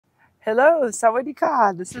Hello,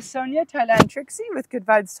 Sawadee-ka. This is Sonia, Thailand TRIXIE with Good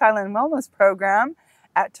Vibes Thailand Wellness Program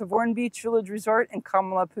at Tavorn Beach Village Resort in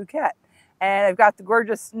Kamala, Phuket. And I've got the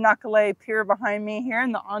gorgeous Nakale Pier behind me here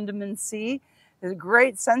in the Andaman Sea. It's a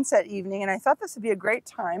great sunset evening, and I thought this would be a great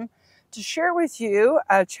time to share with you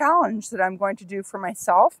a challenge that I'm going to do for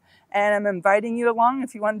myself, and I'm inviting you along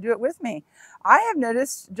if you want to do it with me. I have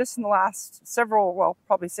noticed just in the last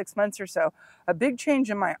probably 6 months or so, a big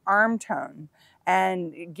change in my arm tone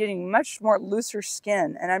and getting much more looser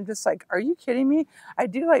skin. And I'm just like, are you kidding me? I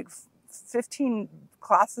do like 15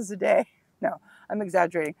 classes a day. No, I'm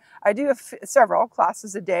exaggerating. I do several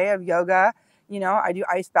classes a day of yoga. You know, I do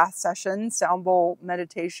ice bath sessions, sound bowl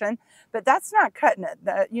meditation, but that's not cutting it.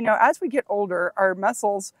 As we get older, our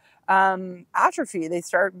muscles atrophy. They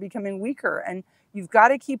start becoming weaker, and you've got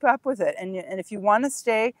to keep up with it. And if you want to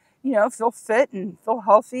stay, feel fit and feel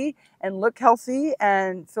healthy and look healthy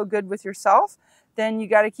and feel good with yourself, then you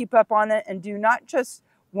got to keep up on it and do not just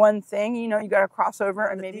one thing. You got to cross over,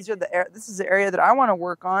 and maybe this is the area that I want to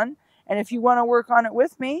work on. And if you want to work on it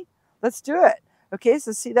with me, let's do it. Okay,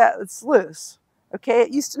 so see that it's loose. Okay,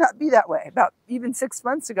 it used to not be that way. About even 6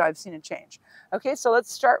 months ago, I've seen a change. Okay, so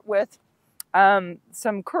let's start with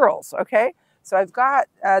some curls. Okay, so I've got,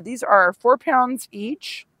 these are 4 pounds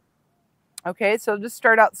each. Okay, so just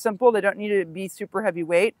start out simple. They don't need to be super heavy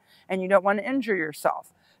weight, and you don't want to injure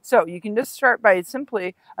yourself. So you can just start by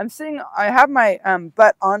simply, I have my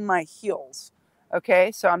butt on my heels.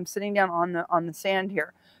 Okay, so I'm sitting down on the sand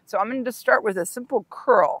here. So I'm going to just start with a simple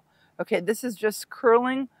curl. Okay, this is just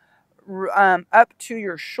curling up to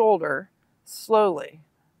your shoulder slowly.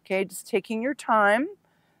 Okay, just taking your time.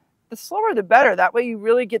 The slower the better. That way you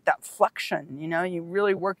really get that flexion, you're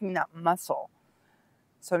really working that muscle.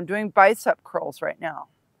 So I'm doing bicep curls right now.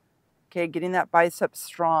 Okay, getting that bicep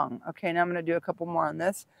strong. Okay, now I'm going to do a couple more on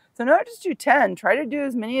this. So not just do 10. Try to do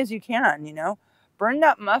as many as you can, Burn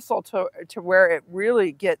that muscle to where it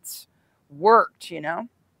really gets worked, And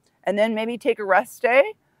then maybe take a rest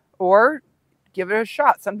day or give it a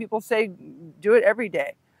shot. Some people say do it every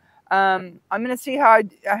day. I'm going to see how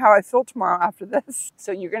I feel tomorrow after this.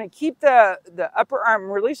 So you're going to keep the upper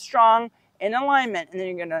arm really strong in alignment, and then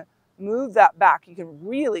you're going to move that back. You can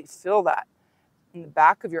really feel that in the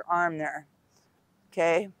back of your arm there.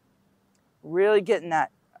 Okay, really getting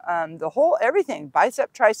that everything,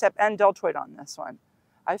 bicep, tricep, and deltoid on this one.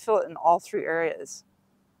 I feel it in all 3 areas.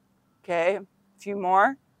 Okay, a few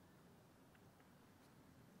more.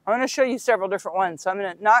 I'm going to show you several different ones, so I'm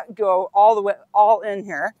going to not go all in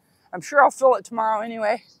here. I'm sure I'll feel it tomorrow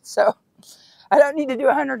anyway, so I don't need to do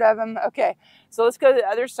 100 of them. Okay, so let's go to the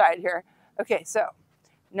other side here. Okay, so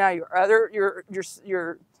now your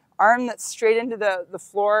arm that's straight into the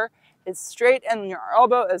floor is straight, and your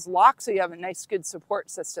elbow is locked, so you have a nice good support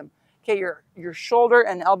system. Okay, your shoulder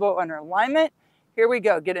and elbow under alignment. Here we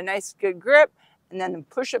go. Get a nice good grip, and then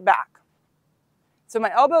push it back. So my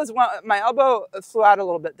elbow flew out a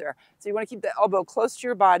little bit there. So you want to keep the elbow close to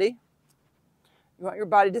your body. You want your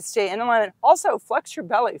body to stay in alignment. Also, flex your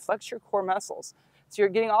belly, flex your core muscles. So you're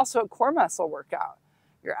getting also a core muscle workout.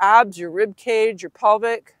 Your abs, your rib cage, your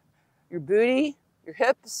pelvic, your booty, your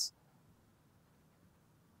hips.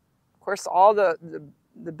 Of course, all the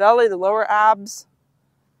belly, the lower abs.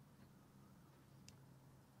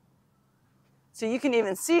 So you can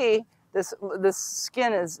even see this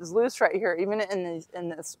skin is loose right here, even in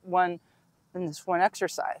this one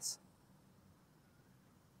exercise.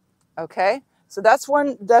 Okay, so that's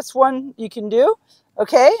one you can do.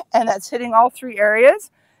 Okay, and that's hitting all 3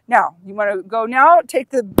 areas. Now you want to go take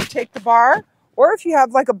the bar, or if you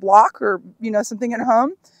have like a block or something at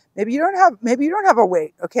home, maybe you don't have a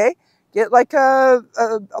weight. Okay, get like a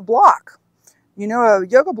block, a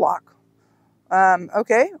yoga block.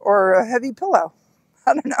 Okay, or a heavy pillow.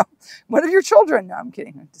 I don't know. One of your children. No, I'm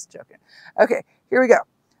kidding. I'm just joking. Okay, here we go.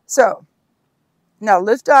 So now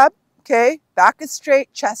lift up. Okay, back is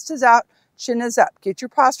straight, chest is out, chin is up. Get your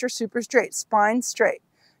posture super straight, spine straight.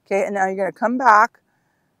 Okay, and now you're going to come back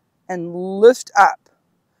and lift up.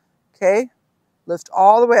 Okay, lift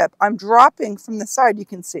all the way up. I'm dropping from the side, you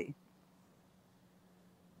can see.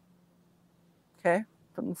 Okay,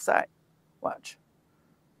 from the side. Watch.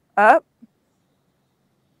 Up.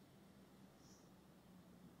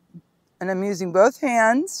 And I'm using both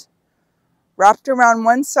hands wrapped around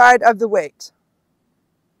one side of the weight.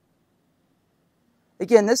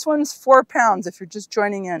 Again, this one's 4 pounds if you're just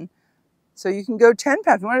joining in. So you can go 10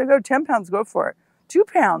 pounds. If you want to go 10 pounds, go for it. 2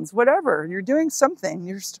 pounds, whatever. You're doing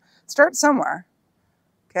something. Start somewhere.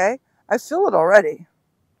 Okay? I feel it already.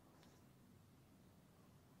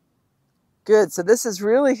 Good. So this is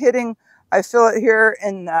really hitting. I feel it here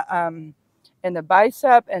in in the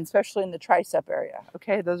bicep and especially in the tricep area.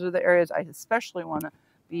 Okay, those are the areas I especially want to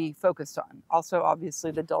be focused on. Also,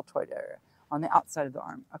 obviously, the deltoid area on the outside of the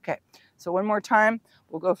arm. Okay, so one more time,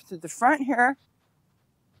 we'll go through the front here.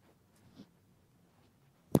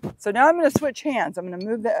 So now I'm going to switch hands. I'm going to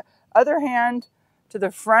move the other hand to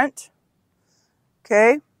the front.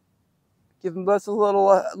 Okay, give them both a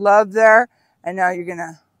little love there. And now you're going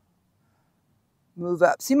to move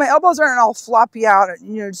up. See, my elbows aren't all floppy out.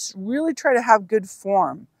 You know, just really try to have good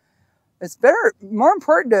form. It's better, more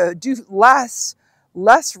important to do less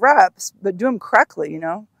reps, but do them correctly, you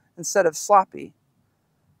know, instead of sloppy.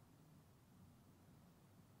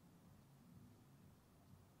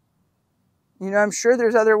 You know, I'm sure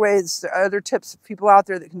there's other ways, other tips, people out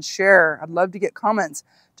there that can share. I'd love to get comments.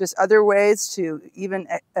 Just other ways to even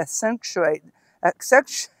accentuate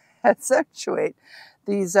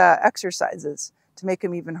these exercises to make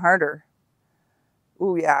them even harder.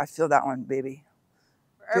 Oh yeah, I feel that one, baby.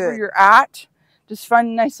 Wherever you're at, just find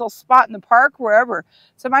a nice little spot in the park, wherever.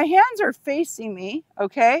 So my hands are facing me,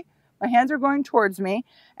 okay? My hands are going towards me,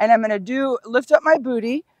 and I'm gonna lift up my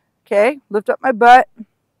booty, okay? Lift up my butt.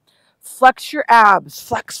 Flex your abs,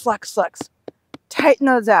 flex, flex, flex. Tighten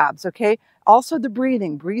those abs, okay? Also the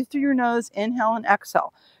breathing, breathe through your nose, inhale and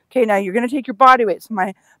exhale. Okay, now you're gonna take your body weight. So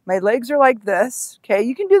my legs are like this, okay?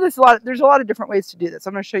 You can do this there's a lot of different ways to do this.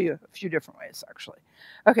 I'm gonna show you a few different ways, actually.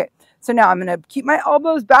 Okay, so now I'm gonna keep my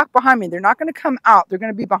elbows back behind me. They're not gonna come out, they're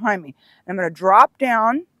gonna be behind me. I'm gonna drop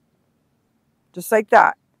down, just like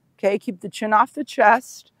that, okay? Keep the chin off the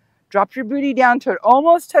chest. Drop your booty down till it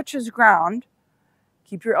almost touches ground.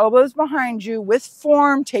 Keep your elbows behind you with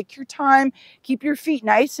form. Take your time. Keep your feet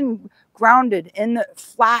nice and grounded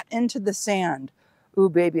flat into the sand. Ooh,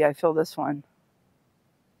 baby, I feel this one.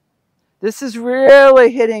 This is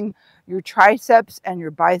really hitting your triceps and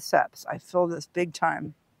your biceps. I feel this big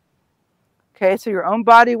time. Okay, so your own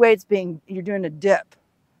body weight's you're doing a dip.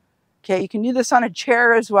 Okay, you can do this on a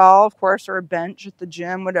chair as well, of course, or a bench at the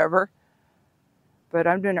gym, whatever. But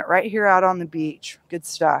I'm doing it right here out on the beach. Good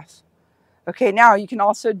stuff. Okay, now you can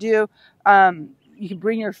also do, you can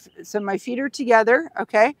bring so my feet are together,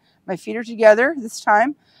 okay? My feet are together this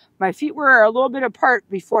time. My feet were a little bit apart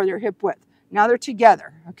before, they're hip width. Now they're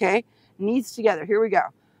together, okay? Knees together, here we go.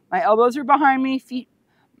 My elbows are behind me,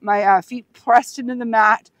 my feet pressed into the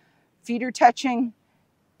mat, feet are touching,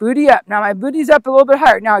 booty up. Now my booty's up a little bit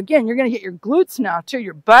higher. Now again, you're gonna get your glutes now too,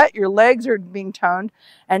 your butt, your legs are being toned.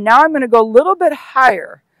 And now I'm gonna go a little bit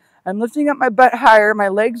higher. I'm lifting up my butt higher,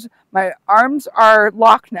 my arms are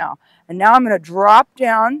locked now. And now I'm gonna drop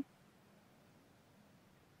down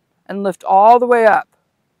and lift all the way up.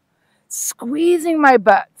 Squeezing my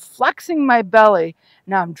butt, flexing my belly.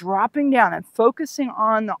 Now I'm dropping down and focusing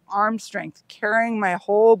on the arm strength, carrying my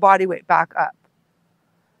whole body weight back up.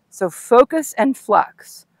 So focus and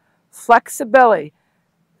flex. Flex the belly.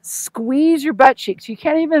 Squeeze your butt cheeks. You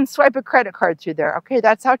can't even swipe a credit card through there. Okay,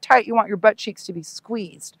 that's how tight you want your butt cheeks to be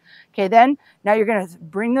squeezed. Okay, then now you're going to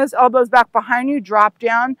bring those elbows back behind you, drop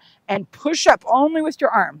down, and push up only with your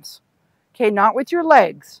arms. Okay, not with your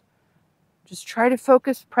legs. Just try to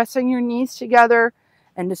focus pressing your knees together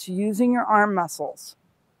and just using your arm muscles.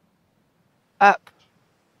 Up.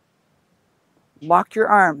 Lock your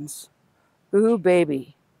arms. Ooh,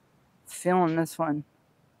 baby. Feeling this one.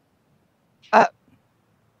 Up.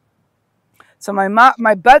 So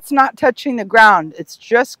my butt's not touching the ground. It's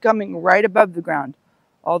just coming right above the ground.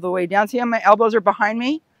 All the way down. See how my elbows are behind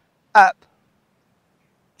me? Up.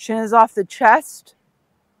 Chin is off the chest.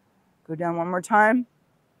 Go down one more time.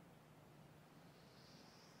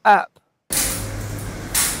 Up.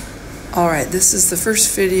 All right, this is the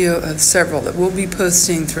first video of several that we'll be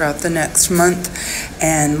posting throughout the next month.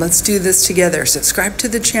 And let's do this together. Subscribe to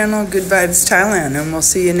the channel, Good Vibes Thailand, and we'll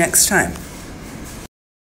see you next time.